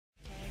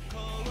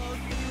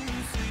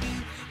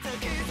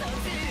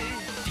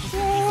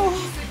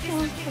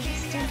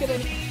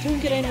don't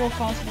get any more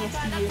cards for the rest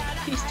of the year.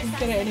 Please don't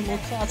get any more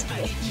cards for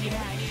the rest of the year.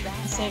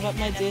 And save up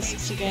my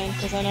discs again,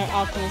 because I know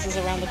Alchemist is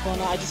around the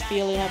corner. I just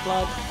feel it in my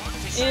blood.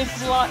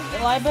 If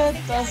Liber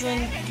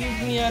doesn't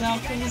give me an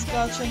Alchemist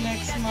gacha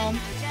next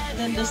month,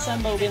 then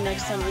December will be the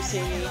next time you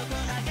see me.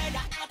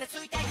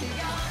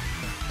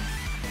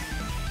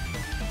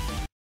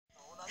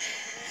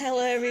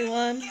 Hello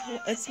everyone,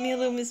 it's me,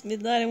 Miss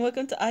Midnight, and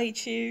welcome to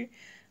Ichu.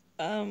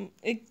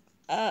 Ichu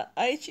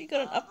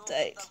got an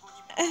update,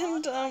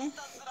 and I'm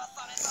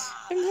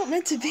not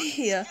meant to be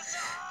here.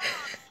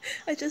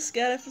 I just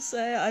gotta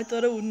say, I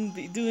thought I wouldn't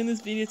be doing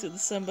this video till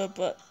December,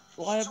 but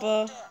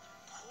Liber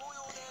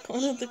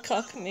wanted to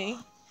cuck me,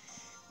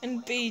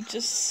 and be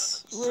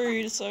just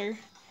rude, so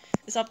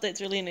this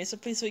update's really new, so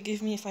please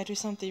forgive me if I do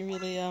something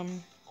really,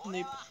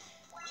 noob,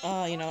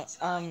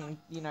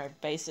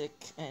 basic,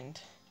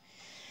 and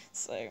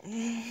so,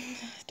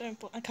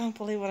 I can't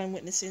believe what I'm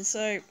witnessing.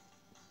 So,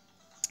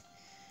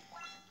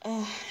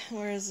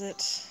 where is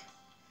it?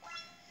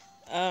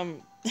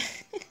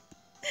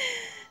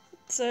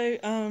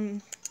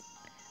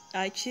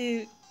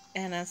 Ichu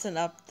announced an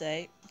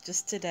update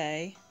just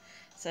today.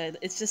 So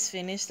it's just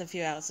finished a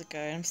few hours ago,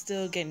 and I'm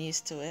still getting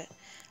used to it.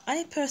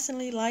 I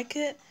personally like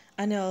it.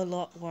 I know a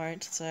lot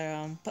won't,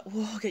 so but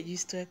we'll all get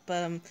used to it.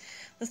 But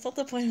that's not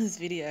the point of this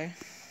video.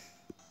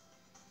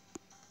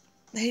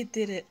 They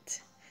did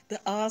it. The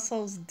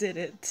assholes did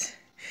it.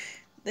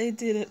 They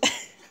did it.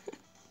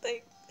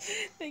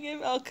 they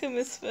gave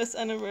Alchemist first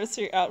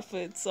anniversary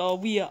outfits, or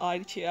we are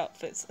Ichu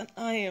outfits, and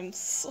I am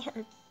so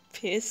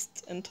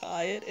pissed and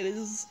tired. It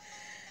is,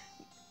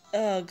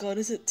 oh god,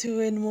 is it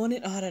 2 in the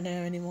morning? I don't know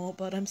anymore,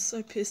 but I'm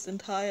so pissed and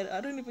tired.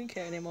 I don't even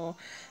care anymore.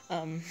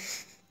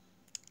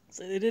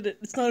 So they did it.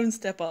 It's not even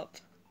step up.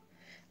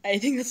 I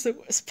think that's the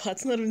worst part.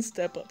 It's not even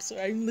step up, so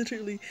I'm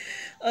literally,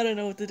 I don't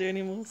know what to do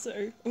anymore.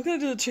 So we're gonna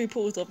do the 2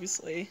 pools,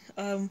 obviously.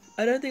 I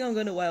don't think I'm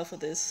gonna wail for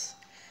this.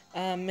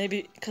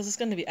 Maybe because it's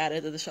gonna be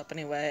added to the shop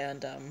anyway,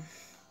 and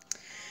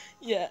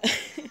yeah,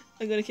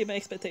 I'm gonna keep my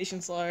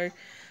expectations low.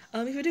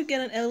 If we do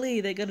get an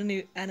LE, they got a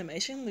new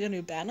animation, they got a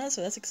new banner,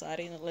 so that's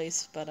exciting at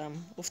least. But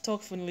we've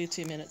talked for nearly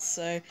 2 minutes,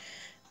 so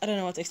I don't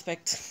know what to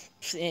expect.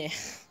 Yeah.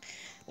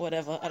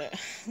 Whatever. I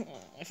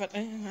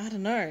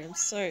don't know. I'm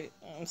so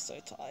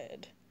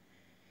tired.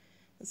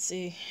 Let's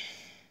see.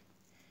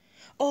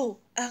 Oh,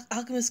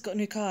 Alchemist got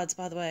new cards,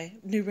 by the way.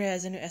 New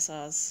rares and new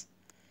SRs.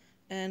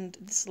 And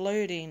this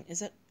loading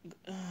is it?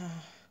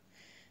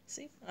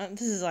 See,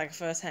 this is like a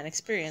first-hand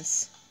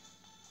experience.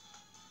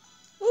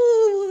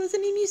 Ooh, there's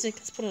any music.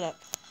 Let's put it up.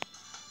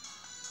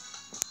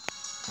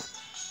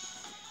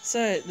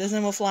 So there's no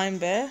more flying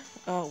bear.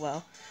 Oh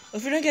well.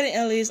 If we don't get any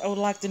LEs, I would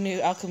like the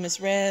new Alchemist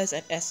rares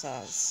and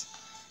SRs.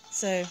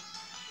 So,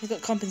 we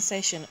got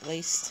compensation at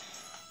least.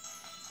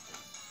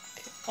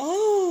 Okay.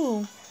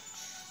 Oh!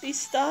 These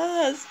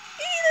stars!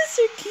 Eee, they're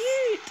so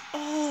cute!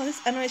 Oh,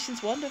 this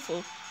animation's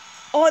wonderful.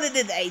 Oh, they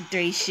did the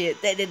 8-3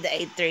 shit. They did the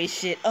 8-3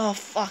 shit. Oh,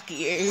 fuck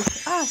you.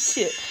 Ah,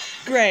 shit.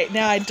 Great,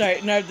 now I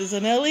don't know if there's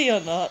an LE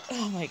or not.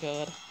 Oh my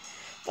god.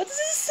 But this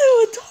is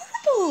so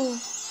adorable!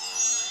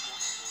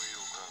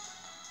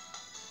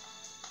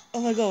 Oh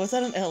my god, was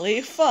that an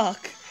LE?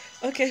 Fuck.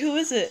 Okay, who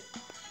is it?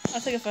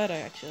 I'll take a photo,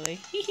 actually.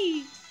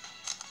 Hehe.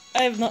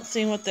 I have not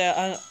seen what their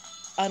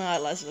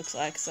unidolized looks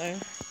like, so...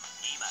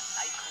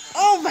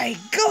 Oh my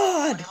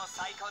god!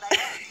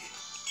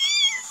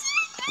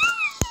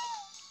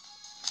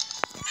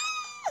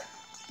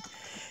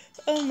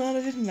 I'm not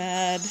even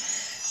mad.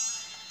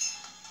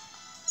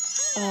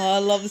 Oh, I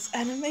love this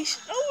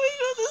animation. Oh my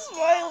god, they're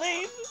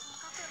smiling!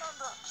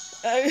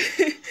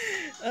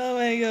 Oh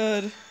my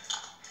god.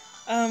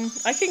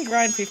 I can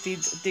grind 50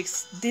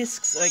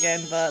 discs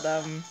again, but,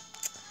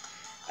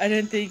 I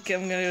don't think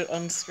I'm gonna do it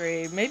on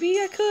screen. Maybe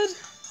I could?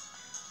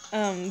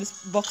 This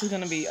box is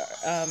gonna be,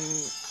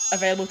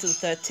 available to the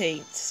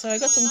 13th, so I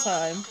got some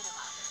time.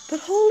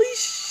 But holy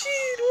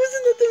shit,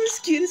 wasn't that the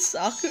most cutest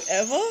Saku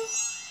ever?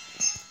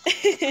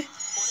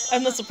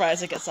 I'm not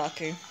surprised I get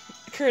Saku.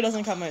 Kuro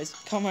doesn't come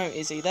home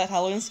easy. That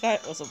Halloween sky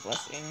was a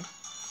blessing.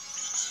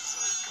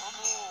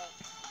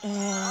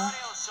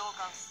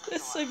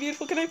 It's so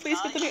beautiful. Can I please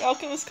get the new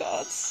Alchemist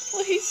cards?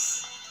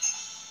 Please.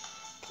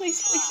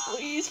 Please,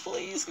 please,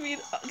 please,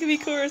 please. Give me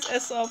Kuro's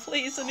SR,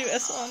 please. The new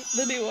S1.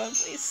 The new one,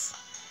 please.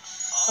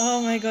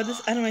 Oh my god,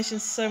 this animation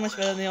is so much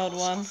better than the old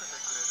one.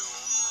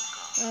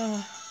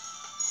 Oh,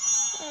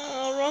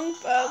 wrong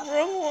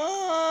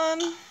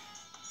one.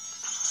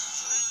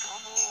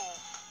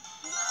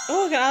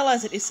 Oh, I can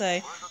analyze it. You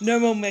say no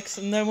more max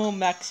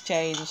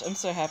change. I'm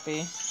so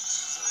happy.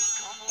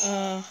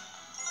 Oh,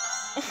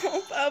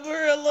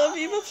 Barbara, I love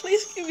you, but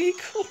please give me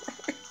Kuro.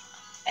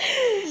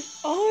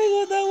 Oh my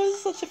god, that was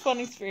such a fun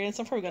experience.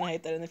 I'm probably gonna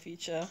hate that in the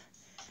future.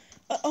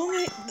 Oh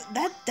my,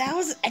 that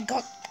was, I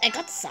got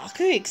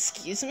Saku,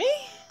 excuse me?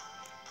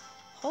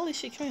 Holy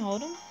shit, can we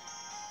hold him?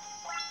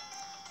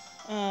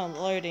 Oh,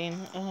 loading.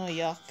 Oh,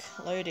 yuck.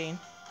 Loading.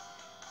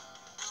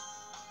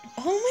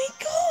 Oh my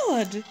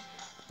god!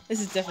 This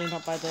is definitely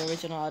not by the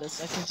original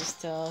artist, I can just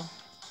tell.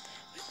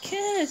 Who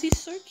cares? He's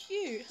so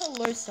cute.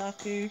 Hello,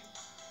 Saku.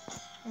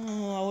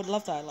 Oh, I would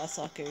love to idolize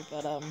Saku,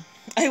 but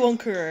I want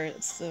Kuro.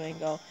 It's the main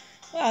goal.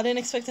 Wow, I didn't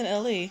expect an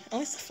LE. At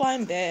least the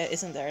flying bear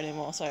isn't there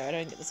anymore, so I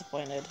don't get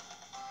disappointed.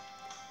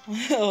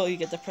 Oh, you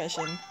get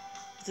depression.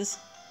 Just,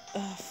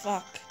 oh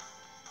fuck.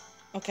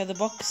 Okay, the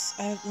box.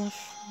 I have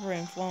enough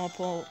room for one more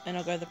pull, and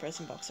I'll go to the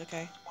prison box.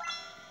 Okay.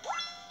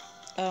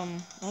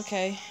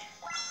 Okay.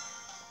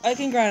 I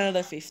can grind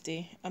another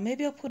 50.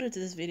 Maybe I'll put it to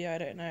this video. I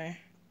don't know.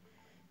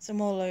 Some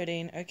more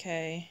loading.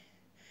 Okay.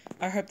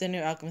 I hope they're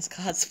new Alchemist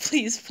cards.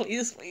 Please,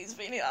 please, please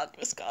be new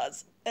Alchemist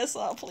cards.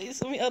 SR,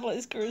 please. Let me add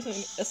this Kuros in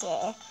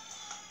SR.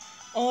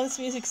 Oh, this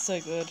music's so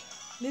good.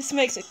 This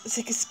makes it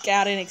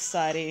scouting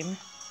exciting.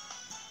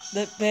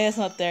 The bear's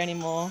not there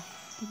anymore.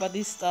 But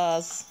these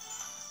stars.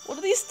 What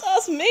do these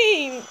stars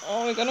mean?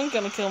 Oh my god, I'm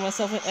gonna kill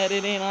myself in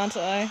editing, aren't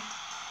I?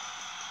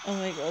 Oh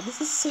my god, this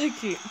is so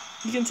cute.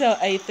 You can tell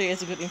A3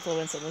 has a good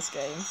influence on this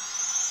game.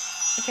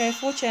 Okay,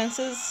 4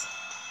 chances.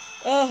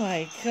 Oh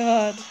my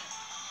god.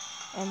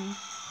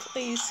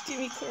 Please, give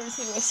me Kuros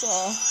in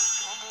SR.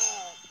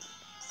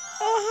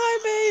 Oh, hi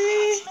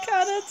baby!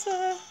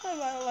 Kanata! I've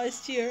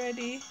analyzed you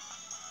already.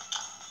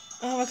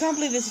 Oh, I can't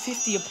believe there's a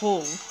 50 a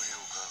pull.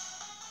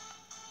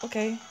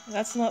 Okay,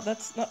 that's not,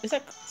 is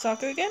that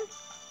Saku again?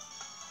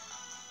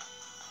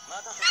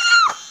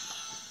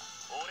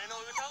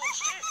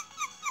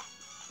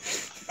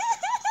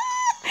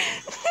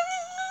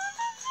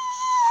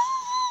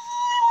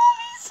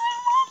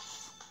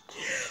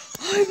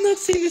 I've not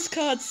seen these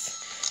cards,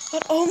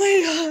 but oh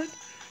my god!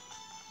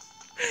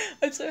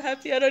 I'm so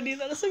happy I don't need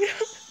that as a girl.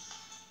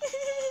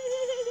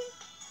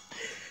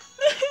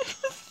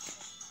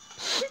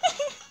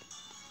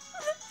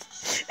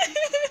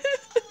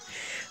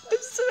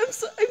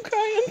 I'm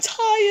crying, I'm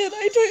tired, oh,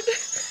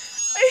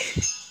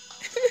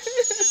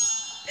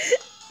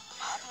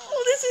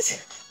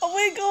 oh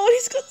my god,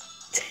 he's got,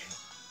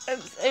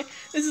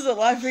 this is a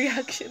live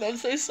reaction, I'm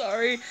so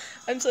sorry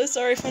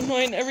for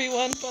annoying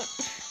everyone, but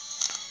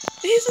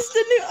this is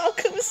the new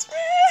Alchemist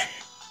rare!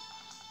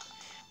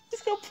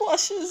 He's got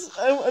plushes.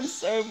 I'm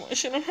so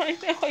emotional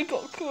right now. I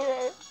got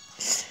Kuro.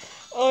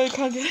 Oh, I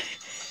can't get it.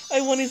 I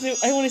want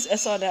his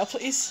SR now,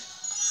 please.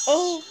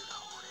 Oh.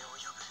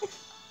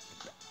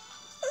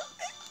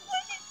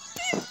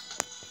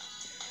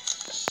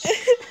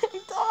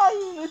 I'm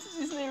dying. This is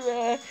his new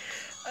rare.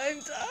 I'm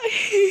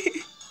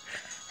dying.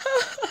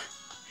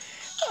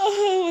 Oh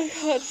my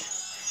god.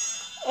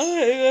 Oh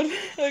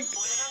my god.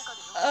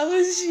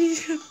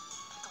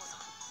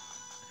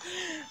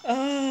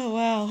 Oh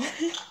wow.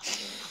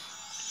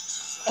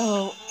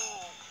 Oh.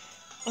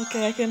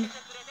 Okay, I can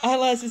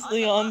analyze this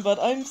Leon, but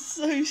I'm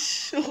so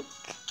shook.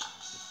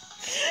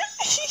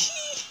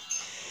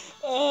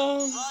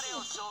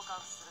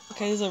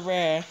 Okay, these are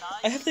rare.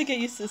 I have to get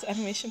used to this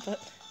animation, but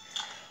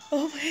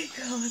oh my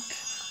god.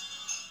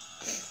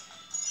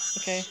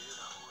 Okay.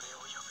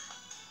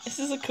 This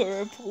is a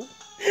Kuro pool.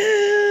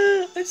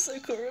 I'm so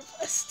Kuro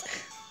blessed.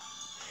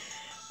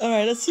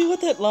 Alright, let's see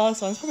what that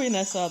last one's. Probably an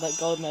SR, that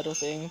gold medal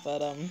thing,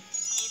 but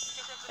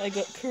I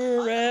got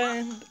Kuro rare,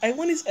 and I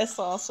want his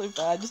SR so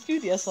bad. Just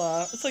give me the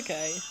SR. It's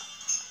okay.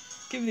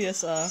 Give me the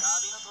SR.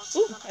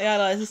 Ooh, I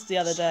analyzed this the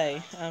other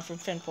day from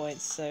 10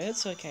 points, so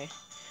it's okay.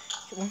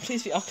 Come on,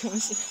 please be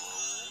Alchemist.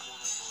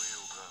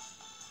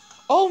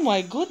 Oh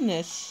my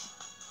goodness!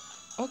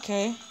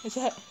 Okay, is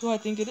that who I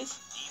think it is?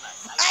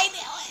 I knew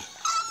it!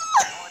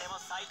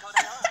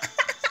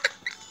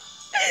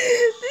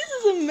 This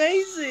is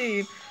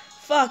amazing!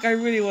 Fuck, I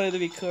really wanted to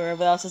be Kuro,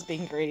 but I was just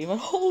being greedy, but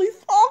holy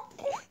fuck!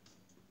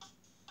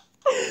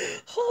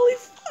 Holy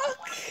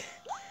fuck!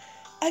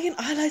 I can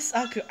analyze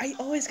Saku. I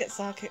always get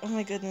Saku. Oh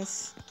my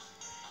goodness.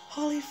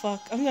 Holy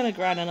fuck. I'm gonna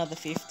grind another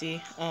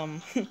 50.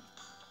 Oh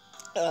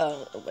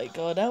my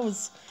god, that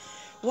was...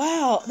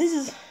 Wow, this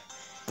is...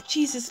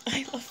 Jesus,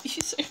 I love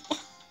you so much.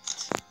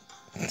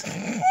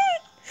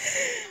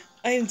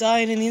 I am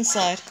dying in the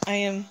inside.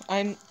 I'm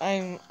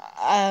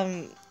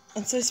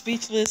so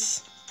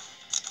speechless.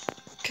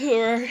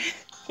 Kuro,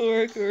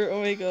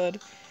 oh my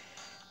god.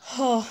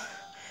 Oh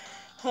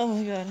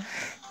my god.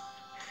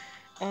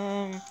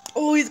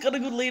 Oh, he's got a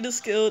good leader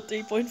skill,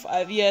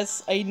 3.5.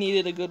 Yes, I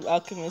needed a good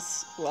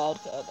Alchemist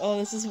wildcard. Oh,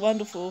 this is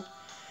wonderful.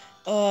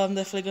 Oh, I'm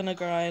definitely gonna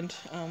grind.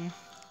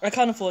 I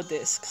can't afford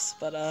discs,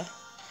 but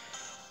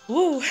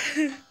woo!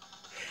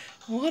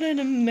 What an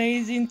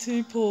amazing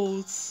 2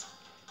 pulls.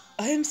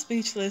 I am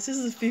speechless. This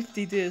is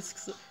 50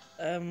 discs.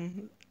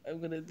 I'm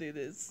gonna do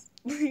this.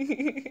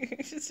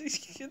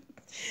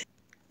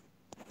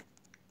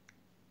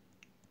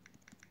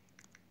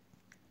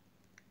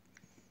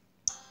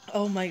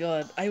 Oh my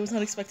god, I was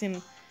not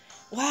expecting...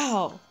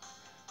 Wow!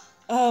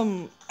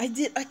 I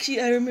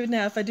remember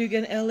now, if I do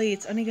get an LE,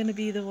 it's only gonna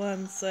be the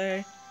one,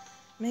 so...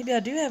 Maybe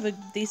I do have a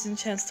decent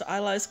chance to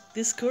idolize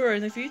this Kuro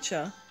in the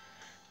future.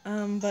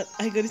 But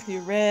I got his new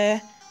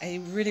rare,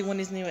 I really want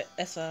his new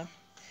SR.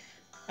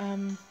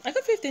 I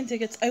got 15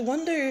 tickets. I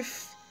wonder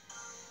if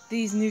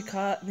these new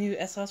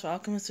SRs for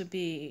Alchemist would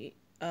be,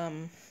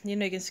 you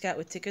know, you can scout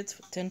with tickets,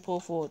 10 pull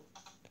for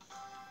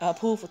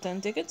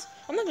 10 tickets.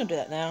 I'm not gonna do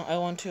that now. I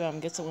want to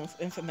get some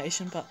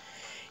information, but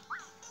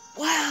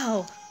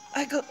Wow!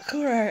 I got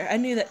Kuro. I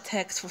knew that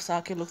text for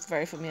Saki looked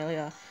very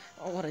familiar.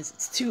 Oh, what is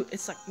it?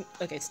 It's like,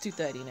 okay, it's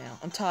 2:30 now.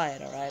 I'm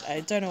tired, alright?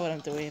 I don't know what I'm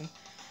doing.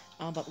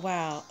 But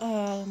wow.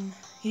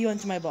 He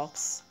went to my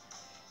box.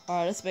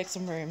 Alright, let's make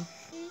some room.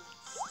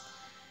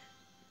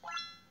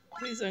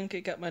 Please don't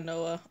kick out my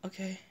Noah,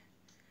 okay?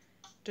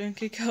 Don't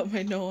kick out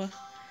my Noah.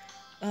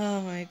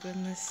 Oh my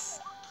goodness.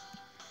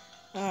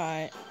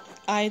 Alright.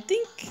 I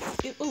think...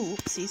 Oh,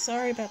 oopsie,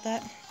 sorry about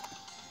that.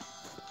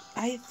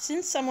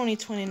 Since I'm only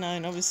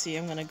 29, obviously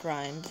I'm gonna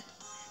grind.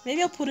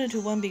 Maybe I'll put it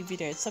into one big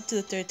video. It's up to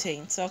the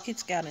 13th, so I'll keep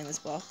scouting this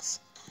box.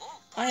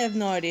 I have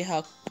no idea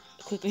how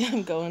quickly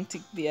I'm going to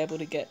be able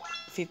to get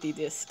 50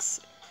 discs.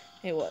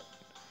 Hey, what?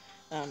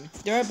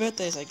 There are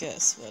birthdays, I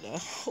guess, but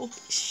holy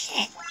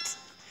shit!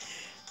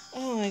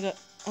 Oh my god.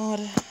 Oh,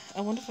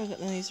 I wonder if I got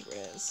any of these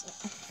rares.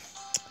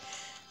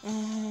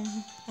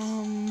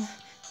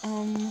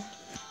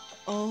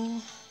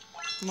 Oh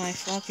my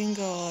fucking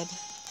god.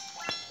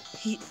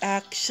 He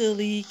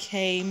actually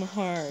came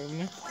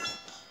home.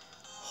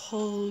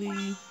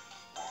 Holy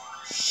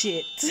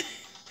shit.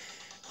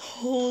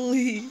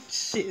 Holy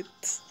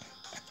shit.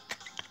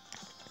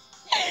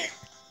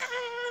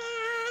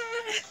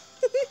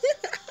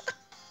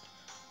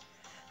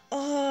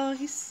 Oh,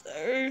 he's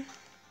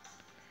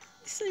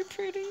so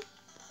pretty.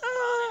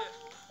 Oh,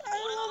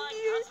 I love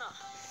you.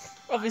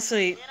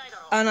 Obviously,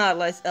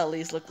 unidolized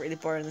Ellie's look really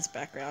boring in this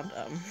background.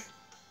 I'm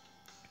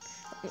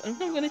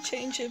not gonna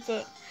change it,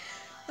 but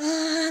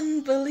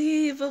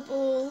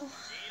unbelievable.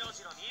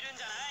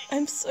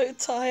 I'm so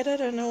tired. I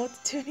don't know what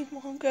to do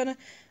anymore. I'm gonna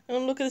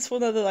look at this for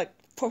another like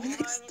probably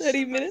next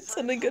 30 minutes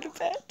and then go to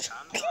bed.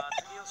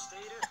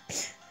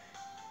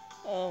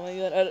 Oh my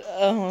god.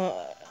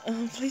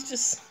 Please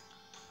just.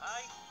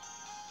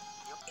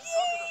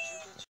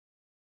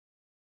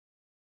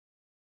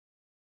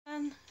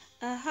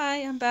 Hi,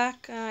 I'm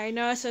back. I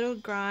know I said I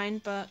would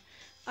grind, but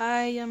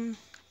I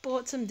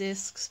bought some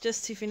discs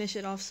just to finish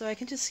it off, so I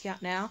can just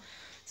scout now.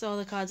 So all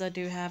the cards I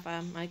do have,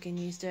 I can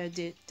use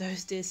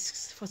those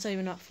discs for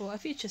saving up for a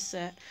future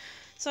set.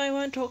 So I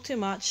won't talk too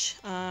much.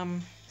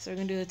 So we're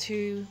gonna do the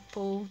 2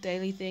 pull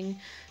daily thing,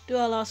 do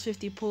our last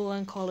 50 pull,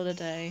 and call it a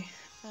day.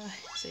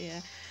 So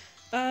yeah.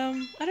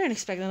 I don't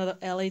expect another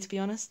LA, to be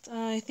honest.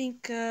 I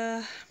think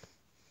I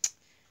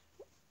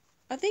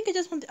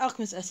just want the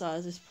Alchemist SR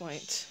at this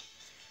point.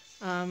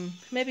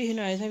 Maybe, who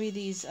knows, maybe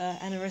these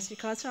anniversary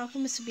cards for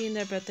Alchemist will be in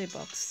their birthday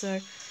box, so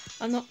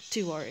I'm not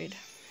too worried.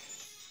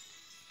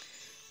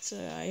 So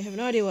I have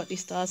no idea what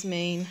these stars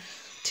mean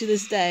to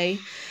this day.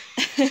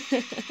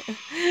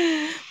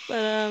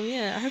 But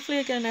yeah, hopefully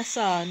I get an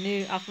SR,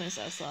 new Alchemist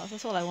SR.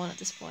 That's all I want at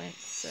this point.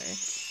 So,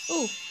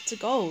 oh, it's a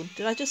gold.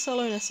 Did I just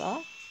solo an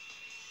SR?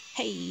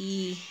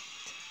 Hey.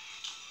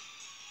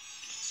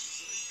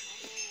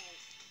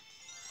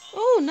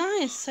 Oh,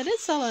 nice. I did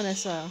solo an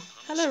SR.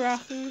 Hello,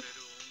 Raku.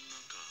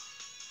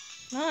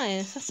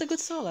 Nice, that's a good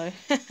solo.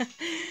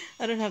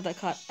 I don't have that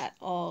card at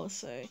all,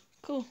 so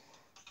cool.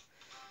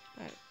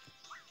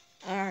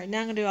 Alright, now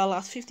I'm gonna do our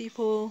last 50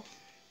 pull.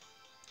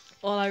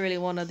 All I really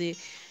want are the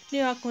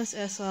new Alchemist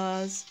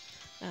SRs,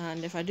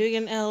 and if I do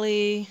get an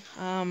LE,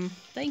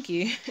 thank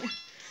you.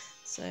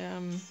 So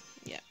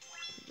yeah,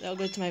 that'll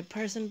go to my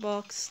person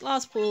box.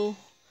 Last pull,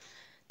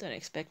 don't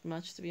expect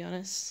much, to be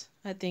honest.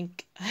 I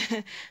think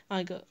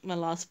I got my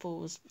last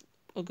pull was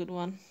a good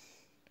one.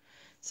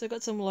 So I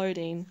got some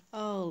loading.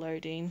 Oh,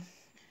 loading.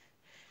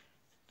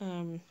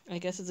 I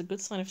guess it's a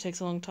good sign if it takes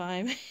a long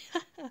time.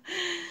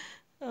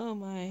 Oh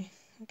my.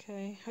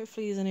 Okay.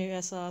 Hopefully these are new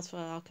SRs for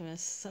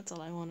Alchemist. That's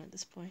all I want at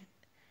this point.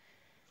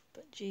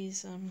 But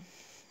geez,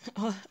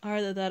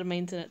 either that or my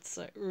internet's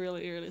so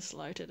really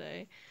slow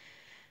today.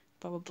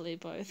 Probably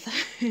both.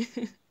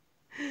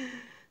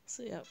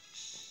 So yep.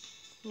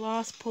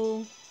 Last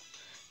pull.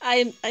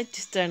 I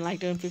just don't like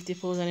doing 50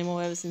 pulls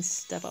anymore ever since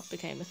Step Up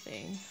became a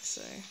thing.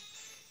 So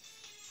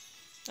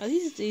are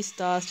these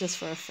stars just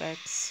for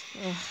effects?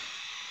 Ugh.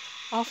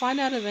 I'll find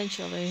out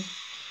eventually.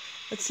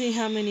 Let's see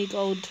how many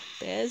gold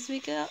bears we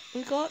got.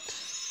 Is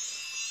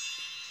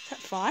that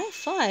 5?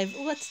 5.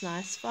 Oh, that's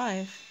nice.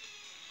 5.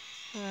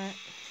 Alright.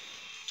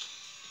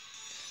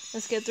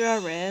 Let's get through our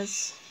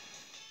rares.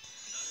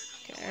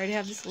 Okay, I already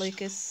have this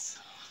Lucas.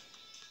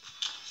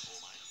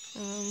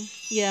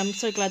 Yeah, I'm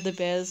so glad the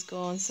bear's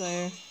gone,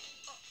 so...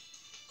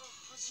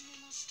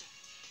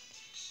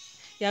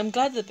 Yeah, I'm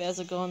glad the bears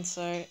are gone,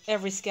 so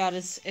every scout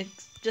is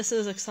just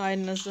as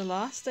exciting as the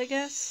last, I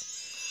guess.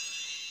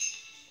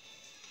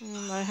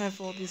 I have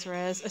all these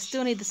rares. I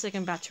still need the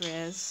second batch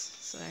rares,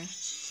 so...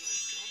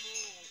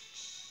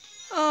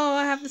 Oh,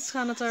 I have this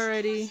Kanata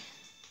already.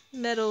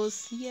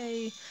 Medals,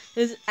 yay.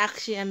 This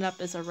actually ended up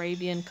as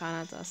Arabian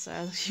Kanata, so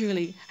I was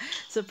really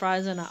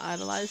surprised when I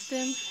idolized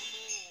him.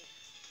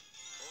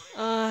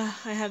 I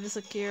have this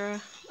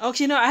Akira. Oh,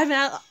 actually, no, I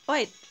haven't...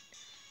 Wait!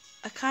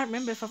 I can't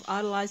remember if I've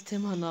idolized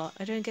him or not.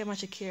 I don't get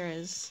much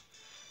Akiras.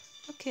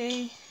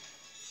 Okay.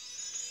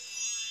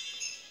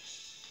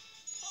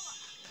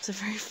 It's a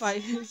very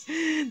fight.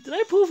 Did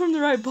I pull from the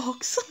right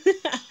box?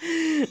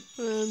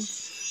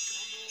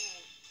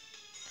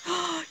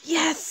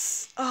 Yes!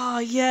 Oh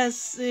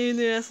yes, the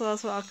new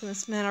SRs for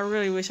Alchemist. Man, I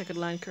really wish I could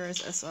learn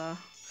Kuro's SR.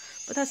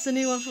 But that's the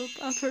new one for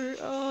Upper.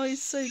 Oh,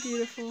 he's so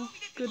beautiful.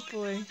 Good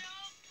boy.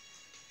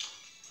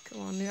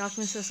 Come on, new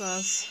Alchemist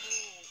SRs.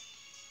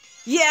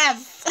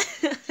 Yes!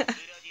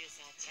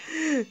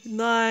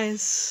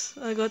 Nice.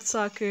 I got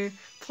Saku.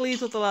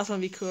 Please let the last one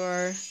be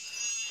Kuro.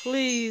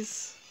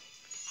 Please.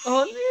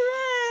 Oh, new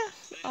rare!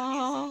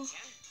 Oh.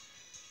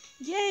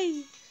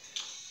 Yay!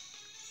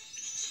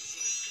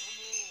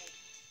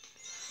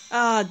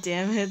 Ah, oh,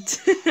 damn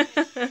it.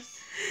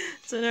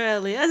 So no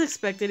early. As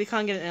expected, you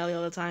can't get an early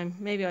all the time.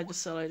 Maybe I'll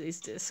just solo these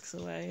discs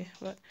away.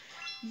 But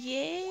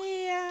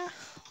yeah,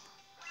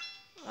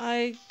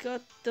 I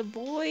got the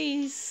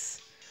boys.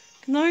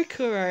 No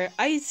Kuro.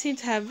 I seem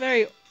to have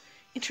very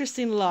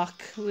interesting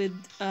luck with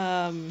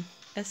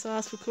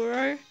SRs for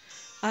Kuro.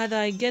 Either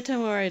I get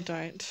him or I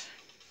don't.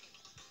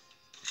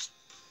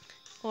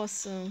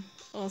 Awesome.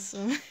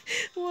 Awesome.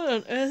 What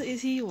on earth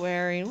is he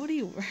wearing? What are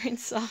you wearing,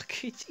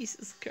 Saku?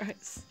 Jesus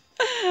Christ.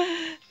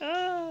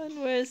 Oh, and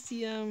where's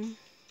the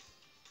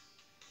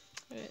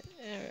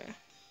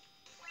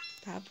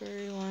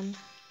Tappery one?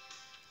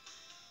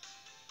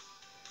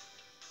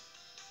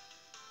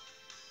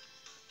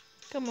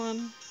 Come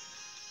on.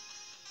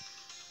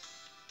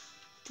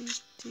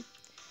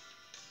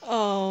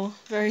 Oh,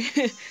 very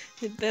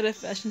better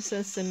fashion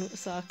sense than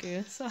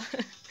Saku. So,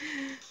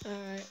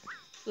 alright.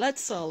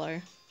 Let's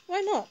solo.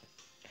 Why not?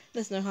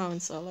 There's no harm in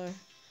solo.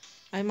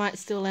 I might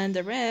still land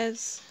the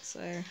rares, so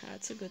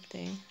that's a good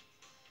thing.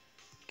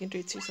 I can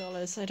do 2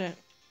 solos. I don't.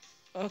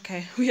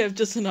 Okay, we have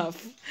just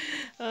enough.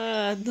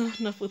 Not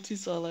enough for 2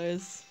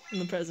 solos in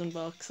the present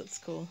box. That's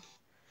cool.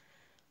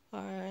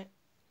 Alright.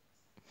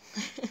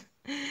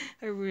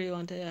 I really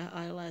want to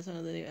idolize one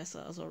of the new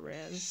SRs or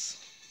rares.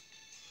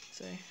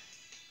 So,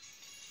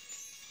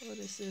 what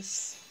is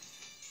this?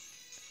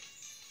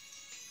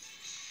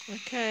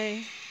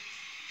 Okay.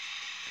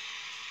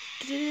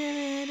 Is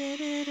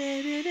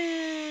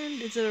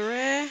it a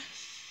rare?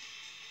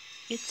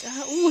 It's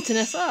ooh, it's an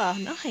SR.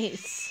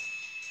 Nice.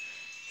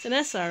 It's an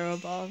SR or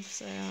above.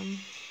 So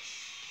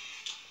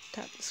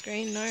tap the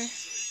screen. No.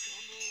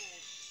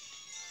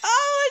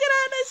 Oh, look at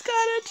that! Nice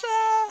card.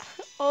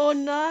 Oh,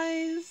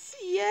 nice.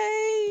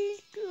 Yay!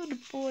 Good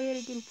boy. What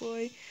a good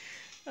boy.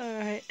 All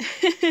right.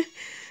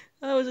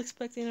 I was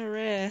expecting a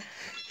rare.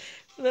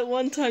 That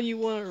one time you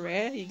want a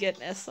rare, you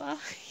get an SR.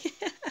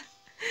 Yeah.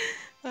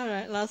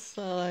 Alright, last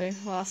solo.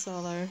 Last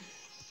solo.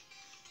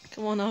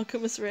 Come on,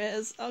 Alchemist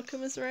rares.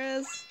 Alchemist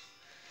rares.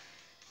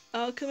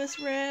 Alchemist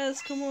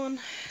rares. Come on.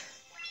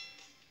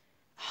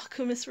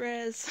 Alchemist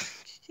rares.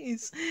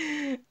 Jeez.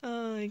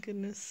 Oh my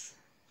goodness.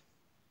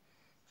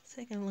 It's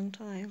taking a long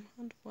time.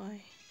 I wonder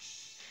why.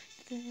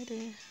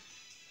 3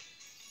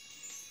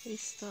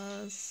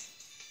 stars.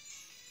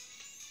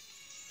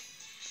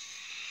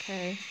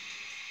 Okay.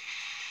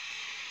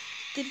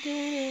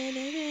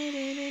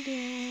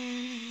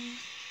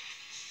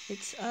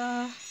 It's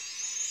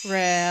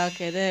rare.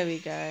 Okay, there we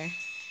go.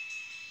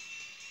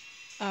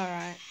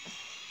 Alright.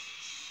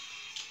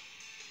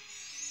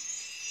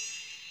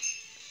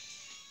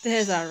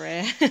 There's our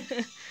rare.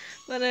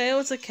 But it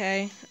was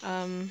okay.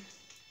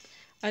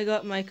 I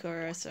got my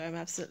Kuro, so I'm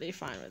absolutely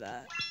fine with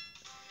that.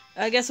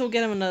 I guess we'll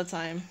get him another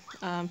time.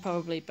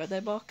 Probably birthday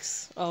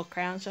box or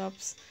crown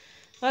shops.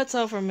 That's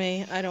all from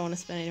me. I don't want to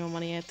spend any more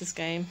money at this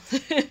game.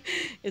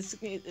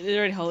 It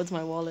already holds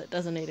my wallet.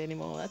 Doesn't need any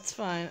more. That's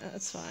fine.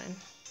 That's fine.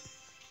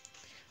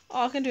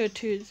 Oh, I can do a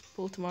 2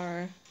 pull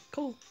tomorrow.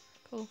 Cool.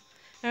 Cool.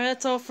 Alright,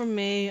 that's all from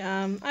me.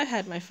 I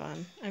had my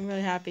fun. I'm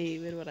really happy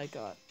with what I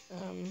got.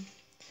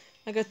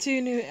 I got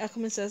 2 new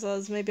Alchemist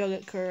SRs. Maybe I'll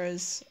get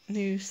Kuro's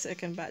new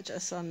second batch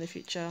SR in the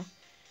future.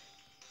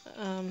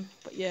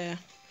 But yeah.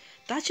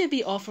 That should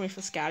be all for me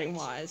for scouting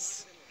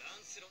wise.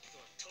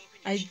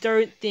 I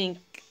don't think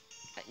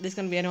there's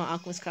going to be any more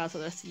Alchemist cards for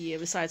the rest of the year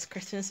besides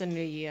Christmas and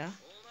New Year.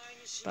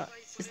 But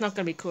it's not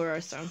going to be Kuro,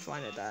 so I'm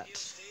fine with that.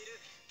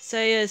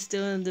 Seiya is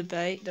still in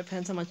debate.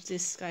 Depends how much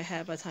disc I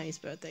have by the time his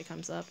birthday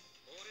comes up.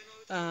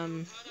 I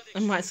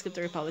might skip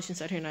the republishing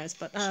set, who knows.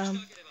 But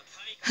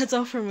that's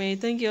all from me.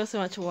 Thank you all so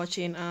much for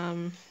watching.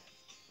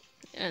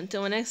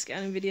 Until my next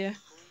scouting video.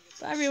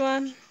 Bye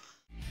everyone!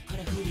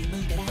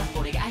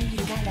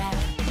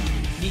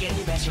 逃げる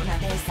場所なん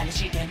て探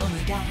しても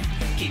無駄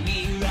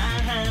君は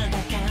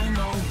裸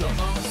のどう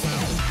せ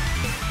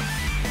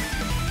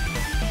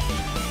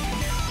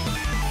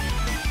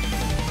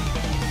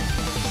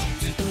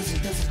ず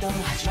っと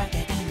始まっ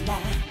てたんだ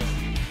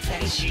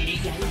二人知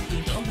り合うう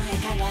んと前か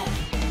ら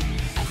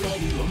溢れ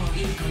る思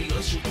い恋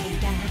をしてい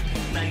た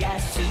まっ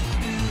すぐ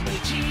道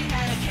投げ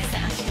さ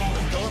して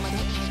戸惑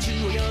い中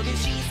を呼ぶ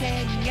視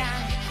線が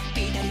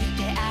ぴったり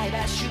出会え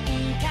ば瞬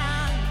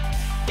間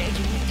でき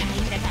みた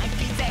いな泣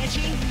きぜ地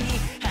に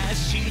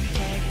走って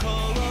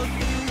興奮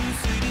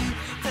する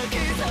特別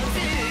好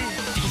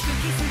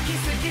き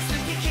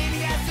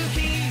君が好き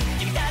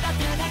君ただ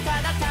愛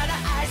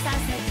さ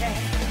せて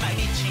毎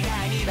日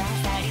アニバー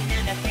サリー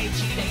なんだって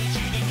一年中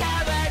に変わ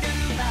る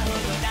魔法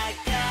の中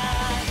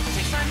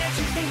Just wanna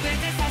choose to win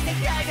this I say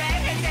yeah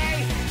yeah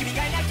yeah 君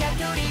がいなきゃ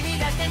取り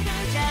乱って飲ん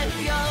じゃ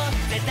うよ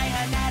絶対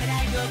離れ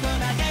ないよ